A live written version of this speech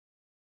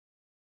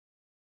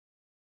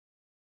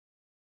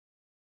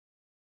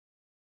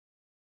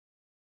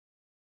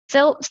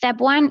So step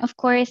one, of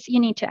course, you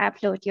need to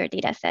upload your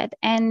data set.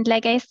 And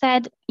like I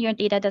said, your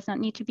data does not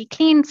need to be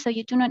cleaned, so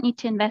you do not need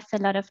to invest a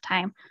lot of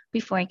time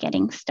before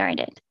getting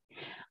started.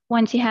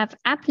 Once you have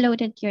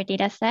uploaded your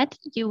data set,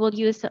 you will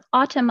use the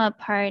AutoML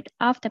part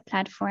of the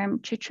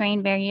platform to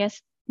train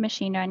various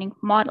machine learning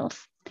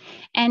models.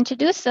 And to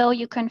do so,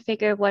 you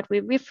configure what we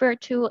refer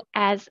to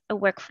as a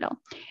workflow.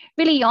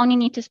 Really, you only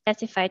need to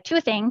specify two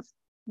things.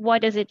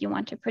 What is it you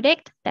want to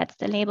predict? That's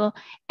the label.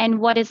 And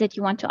what is it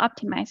you want to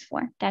optimize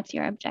for? That's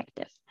your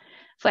objective.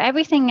 For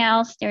everything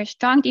else, there are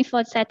strong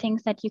default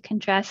settings that you can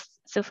trust.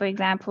 So for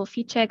example,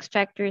 feature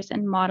extractors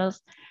and models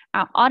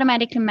are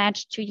automatically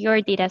matched to your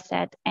data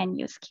set and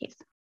use case.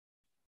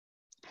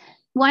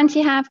 Once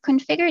you have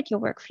configured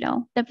your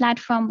workflow, the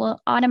platform will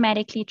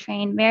automatically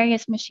train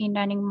various machine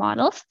learning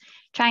models,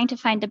 trying to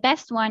find the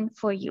best one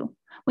for you.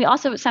 We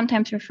also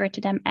sometimes refer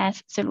to them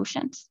as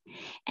solutions.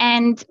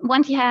 And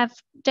once you have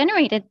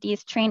generated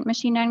these trained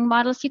machine learning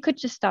models, you could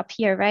just stop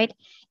here, right?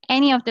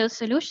 Any of those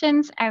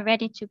solutions are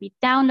ready to be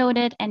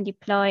downloaded and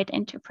deployed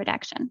into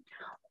production.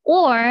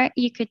 Or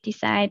you could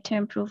decide to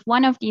improve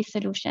one of these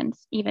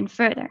solutions even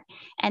further.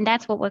 And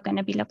that's what we're going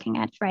to be looking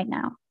at right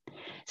now.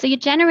 So you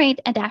generate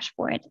a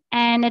dashboard,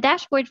 and a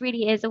dashboard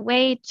really is a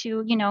way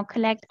to,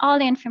 collect all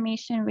the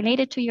information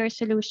related to your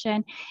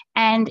solution.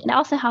 And it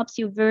also helps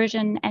you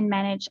version and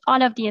manage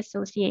all of the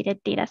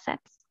associated data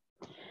sets.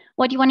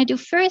 What you want to do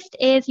first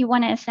is you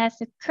want to assess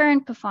the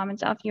current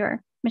performance of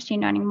your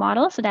machine learning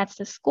model. So that's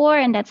the score,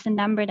 and that's the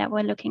number that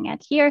we're looking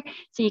at here.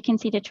 So you can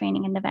see the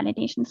training and the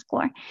validation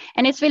score.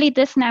 And it's really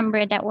this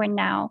number that we're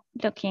now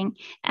looking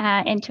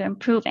into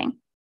improving.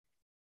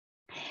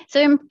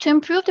 So to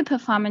improve the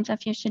performance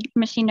of your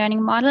machine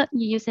learning model,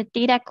 you use a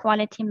data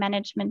quality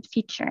management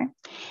feature.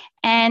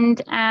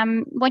 And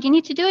what you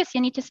need to do is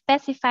you need to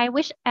specify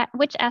which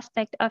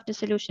aspect of the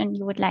solution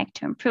you would like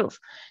to improve.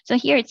 So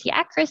here it's the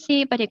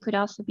accuracy, but it could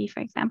also be, for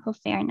example,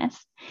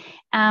 fairness.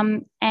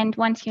 And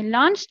once you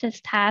launch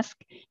this task,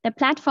 the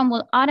platform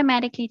will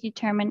automatically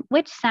determine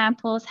which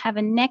samples have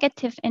a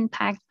negative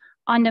impact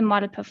on the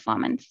model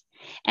performance.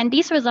 And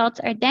these results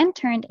are then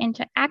turned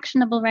into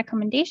actionable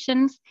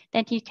recommendations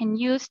that you can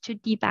use to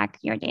debug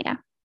your data.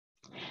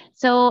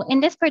 So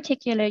in this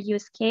particular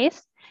use case,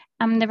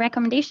 the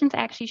recommendations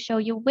actually show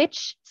you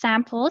which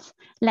samples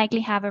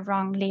likely have a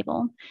wrong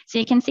label. So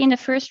you can see in the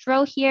first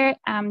row here,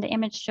 the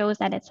image shows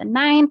that it's a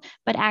 9,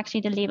 but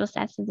actually the label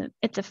says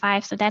it's a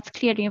 5. So that's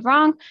clearly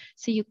wrong.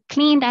 So you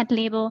clean that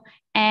label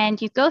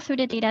and you go through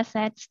the data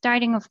set,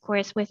 starting, of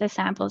course, with the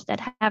samples that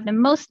have the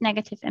most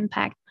negative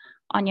impact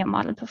on your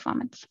model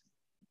performance.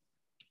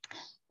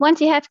 Once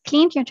you have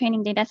cleaned your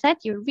training data set,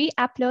 you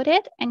re-upload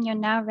it, and you're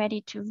now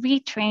ready to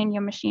retrain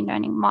your machine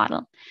learning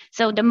model.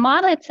 So the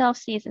model itself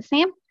stays the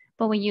same,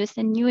 but we use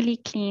the newly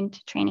cleaned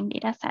training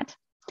data set.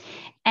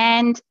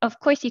 And of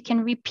course, you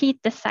can repeat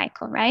the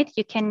cycle, right?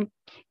 You can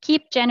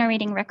keep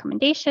generating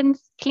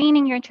recommendations,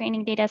 cleaning your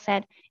training data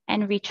set,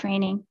 and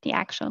retraining the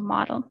actual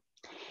model.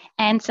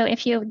 And so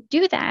if you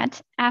do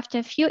that, after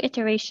a few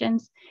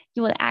iterations,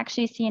 you will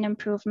actually see an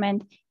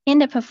improvement in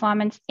the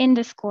performance, in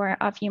the score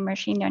of your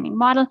machine learning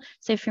model.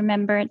 So if you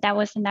remember, that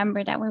was the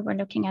number that we were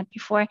looking at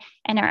before,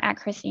 and our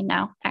accuracy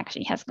now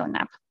actually has gone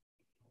up.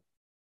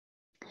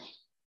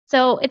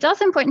 So it's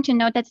also important to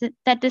note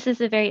that this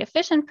is a very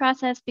efficient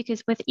process,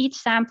 because with each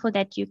sample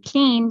that you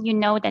clean, you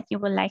know that you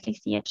will likely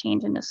see a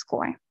change in the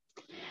score.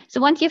 So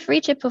once you've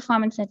reached a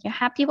performance that you're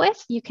happy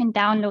with, you can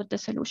download the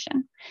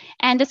solution.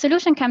 And the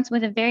solution comes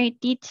with a very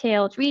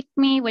detailed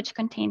README, which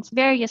contains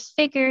various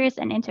figures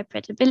and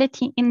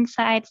interpretability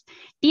insights,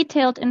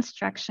 detailed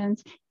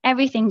instructions,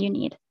 everything you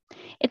need.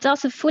 It's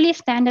also fully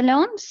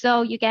standalone,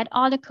 so you get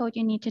all the code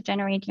you need to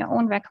generate your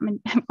own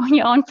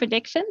your own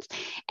predictions.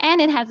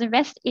 And it has a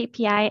REST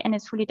API and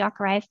is fully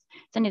Dockerized,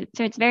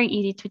 so it's very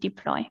easy to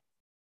deploy.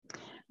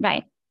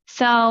 Right.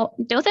 So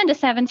those are the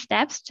 7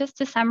 steps. Just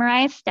to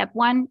summarize: step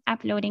 1,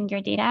 uploading your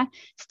data.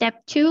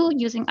 Step 2,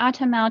 using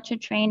AutoML to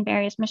train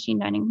various machine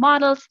learning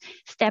models.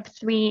 Step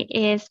 3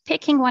 is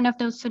picking one of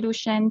those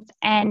solutions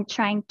and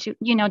trying to,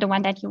 the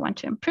one that you want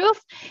to improve.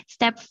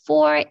 Step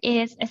 4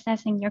 is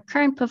assessing your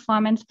current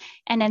performance.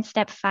 And then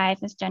step 5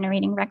 is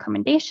generating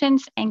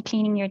recommendations and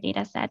cleaning your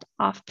data set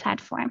off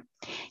platform.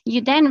 You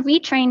then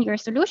retrain your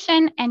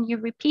solution, and you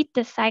repeat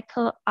the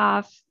cycle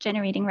of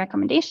generating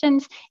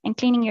recommendations and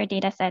cleaning your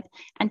data set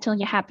until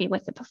you're happy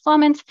with the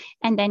performance,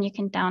 and then you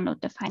can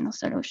download the final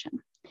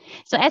solution.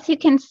 So as you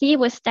can see,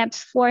 with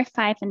steps 4,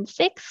 5, and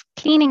 6,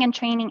 cleaning and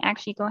training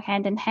actually go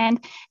hand in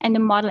hand, and the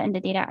model and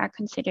the data are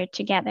considered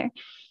together.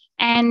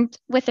 And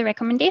with the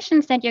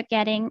recommendations that you're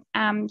getting,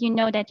 you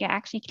know that you're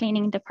actually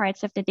cleaning the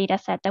parts of the data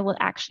set that will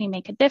actually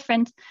make a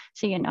difference.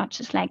 So you're not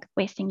just like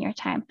wasting your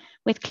time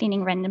with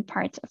cleaning random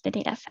parts of the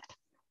data set.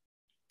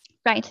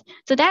 Right,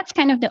 so that's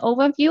kind of the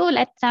overview.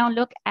 Let's now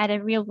look at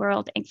a real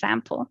world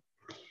example.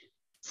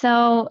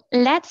 So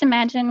let's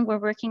imagine we're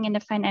working in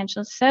the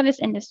financial service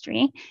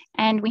industry,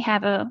 and we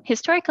have a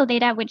historical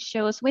data which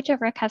shows which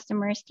of our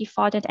customers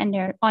defaulted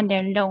on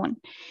their loan.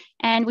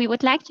 And we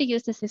would like to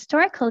use this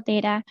historical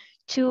data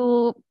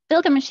to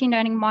build a machine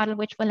learning model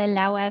which will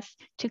allow us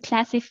to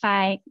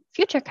classify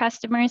future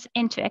customers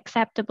into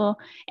acceptable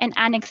and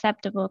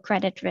unacceptable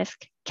credit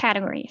risk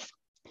categories.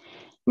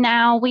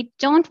 Now, we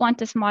don't want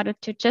this model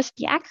to just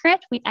be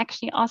accurate. We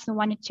actually also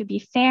want it to be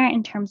fair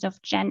in terms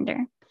of gender.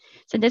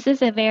 So this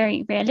is a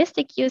very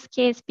realistic use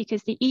case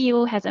because the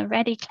EU has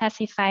already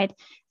classified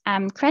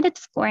credit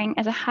scoring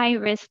as a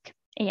high-risk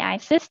AI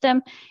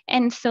system.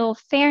 And so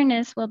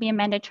fairness will be a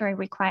mandatory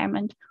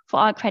requirement for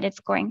all credit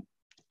scoring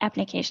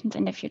applications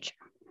in the future.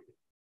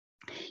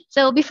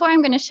 So before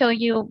I'm going to show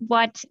you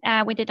what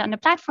we did on the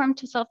platform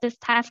to solve this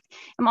task,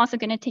 I'm also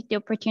going to take the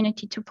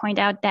opportunity to point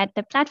out that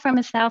the platform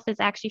itself is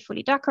actually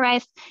fully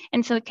Dockerized,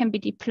 and so it can be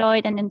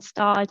deployed and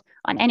installed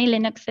on any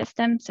Linux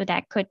system. So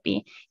that could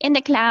be in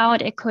the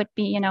cloud, it could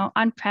be,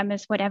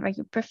 on-premise, whatever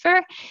you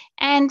prefer.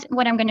 And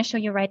what I'm going to show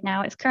you right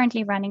now is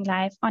currently running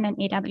live on an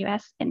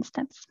AWS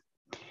instance.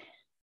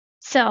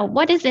 So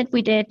what is it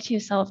we did to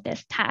solve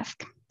this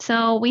task?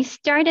 So we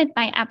started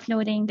by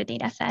uploading the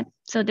data set.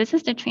 So this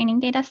is the training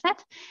data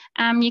set.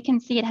 You can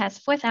see it has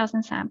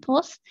 4,000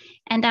 samples.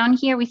 And down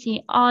here, we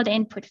see all the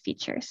input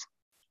features.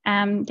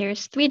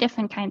 There's 3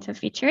 different kinds of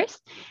features.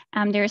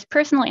 There's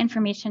personal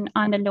information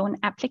on the loan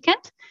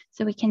applicant.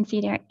 So we can see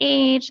their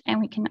age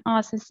and we can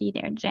also see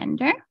their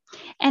gender.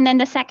 And then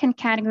the second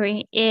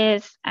category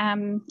is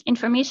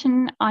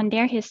information on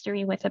their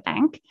history with a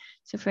bank.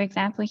 So for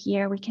example,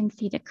 here we can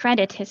see the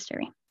credit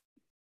history.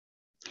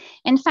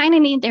 And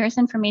finally, there is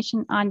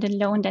information on the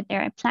loan that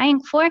they're applying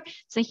for.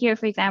 So here,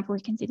 for example,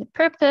 we can see the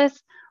purpose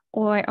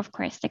or, of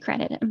course, the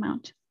credit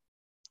amount.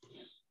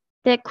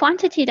 The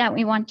quantity that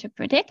we want to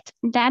predict,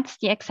 that's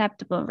the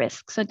acceptable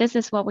risk. So this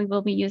is what we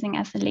will be using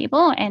as a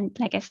label. And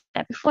like I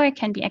said before, it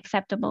can be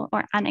acceptable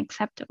or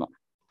unacceptable.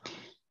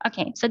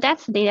 Okay, so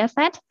that's the data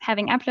set.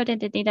 Having uploaded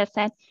the data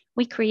set,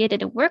 we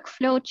created a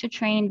workflow to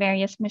train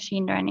various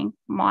machine learning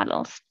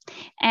models.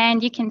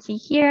 And you can see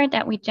here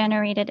that we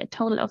generated a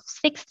total of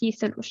 60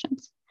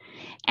 solutions.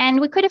 And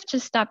we could have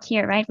just stopped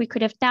here, right? We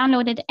could have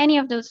downloaded any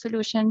of those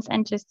solutions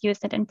and just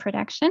used it in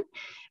production.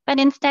 But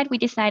instead, we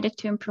decided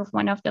to improve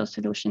one of those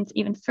solutions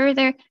even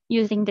further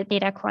using the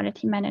data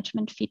quality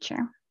management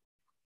feature.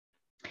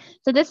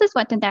 So this is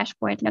what the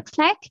dashboard looks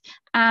like.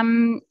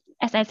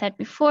 As I said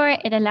before,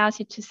 it allows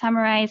you to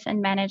summarize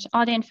and manage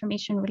all the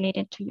information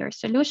related to your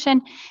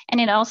solution.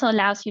 And it also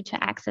allows you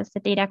to access the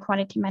data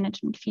quality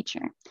management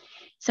feature.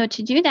 So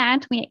to do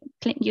that, we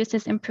use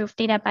this improve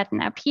data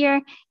button up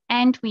here,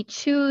 and we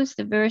choose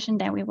the version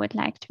that we would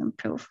like to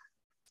improve.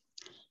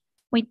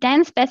 We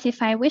then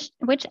specify which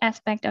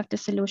aspect of the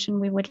solution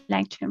we would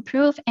like to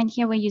improve. And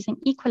here we're using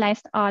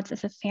equalized odds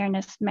as a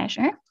fairness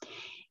measure.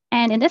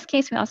 And in this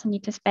case, we also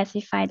need to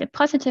specify the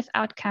positive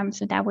outcome.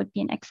 So that would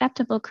be an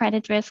acceptable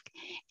credit risk.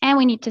 And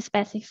we need to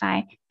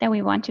specify that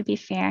we want to be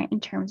fair in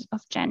terms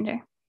of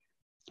gender.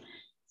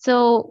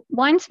 So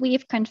once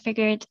we've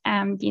configured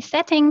these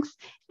settings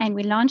and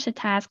we launch a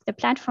task, the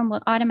platform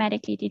will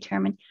automatically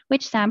determine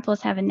which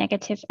samples have a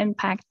negative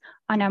impact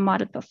on our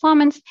model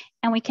performance.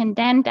 And we can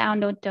then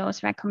download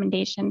those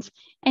recommendations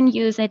and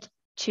use them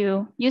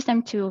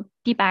to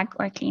debug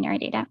or clean our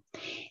data.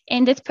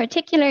 In this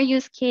particular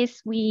use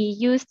case, we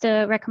use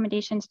the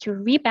recommendations to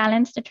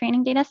rebalance the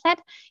training data set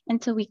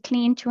until we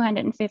clean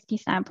 250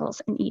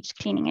 samples in each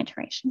cleaning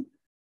iteration.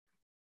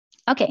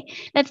 Okay,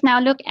 let's now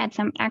look at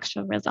some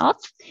actual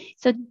results.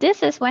 So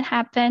this is what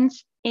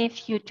happens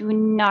if you do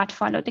not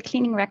follow the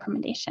cleaning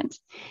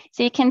recommendations.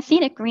 So you can see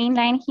the green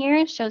line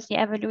here shows the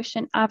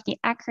evolution of the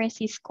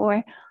accuracy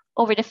score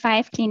over the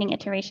 5 cleaning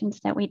iterations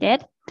that we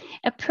did.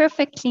 A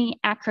perfectly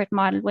accurate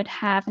model would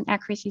have an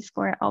accuracy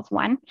score of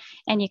 1,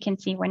 and you can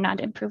see we're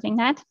not improving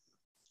that.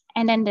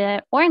 And then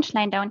the orange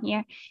line down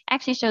here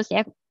actually shows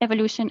the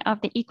evolution of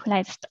the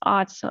equalized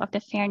odds, so of the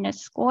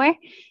fairness score.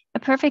 A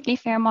perfectly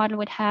fair model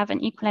would have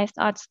an equalized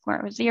odds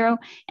score of 0,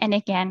 and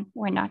again,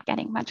 we're not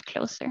getting much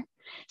closer.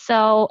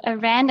 So a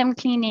random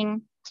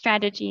cleaning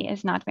strategy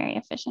is not very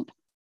efficient.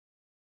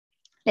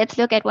 Let's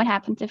look at what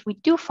happens if we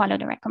do follow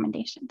the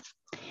recommendations.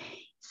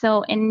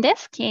 So in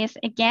this case,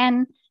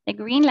 again, the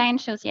green line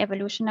shows the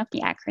evolution of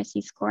the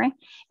accuracy score.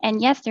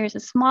 And yes, there's a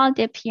small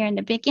dip here in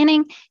the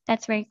beginning.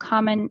 That's very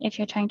common if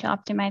you're trying to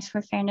optimize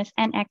for fairness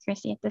and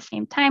accuracy at the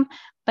same time.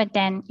 But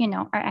then,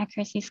 our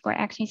accuracy score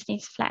actually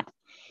stays flat.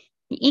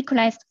 The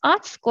equalized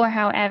odds score,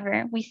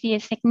 however, we see a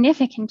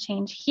significant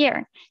change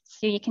here.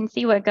 So you can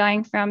see we're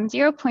going from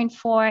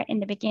 0.4 in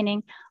the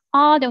beginning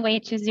all the way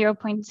to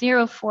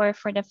 0.04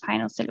 for the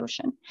final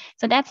solution.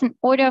 So that's an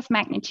order of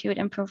magnitude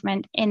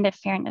improvement in the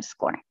fairness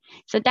score.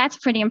 So that's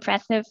pretty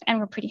impressive, and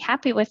we're pretty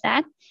happy with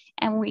that.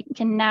 And we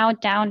can now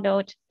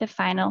download the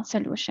final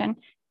solution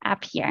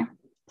up here.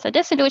 So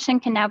this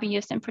solution can now be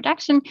used in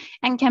production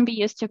and can be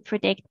used to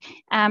predict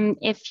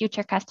if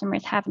future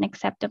customers have an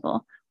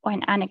acceptable or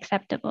an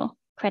unacceptable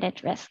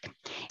credit risk.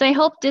 So I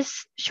hope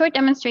this short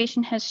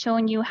demonstration has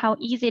shown you how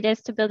easy it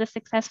is to build a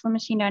successful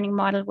machine learning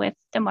model with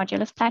the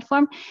Modulos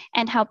platform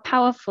and how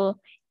powerful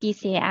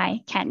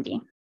DCAI can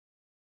be.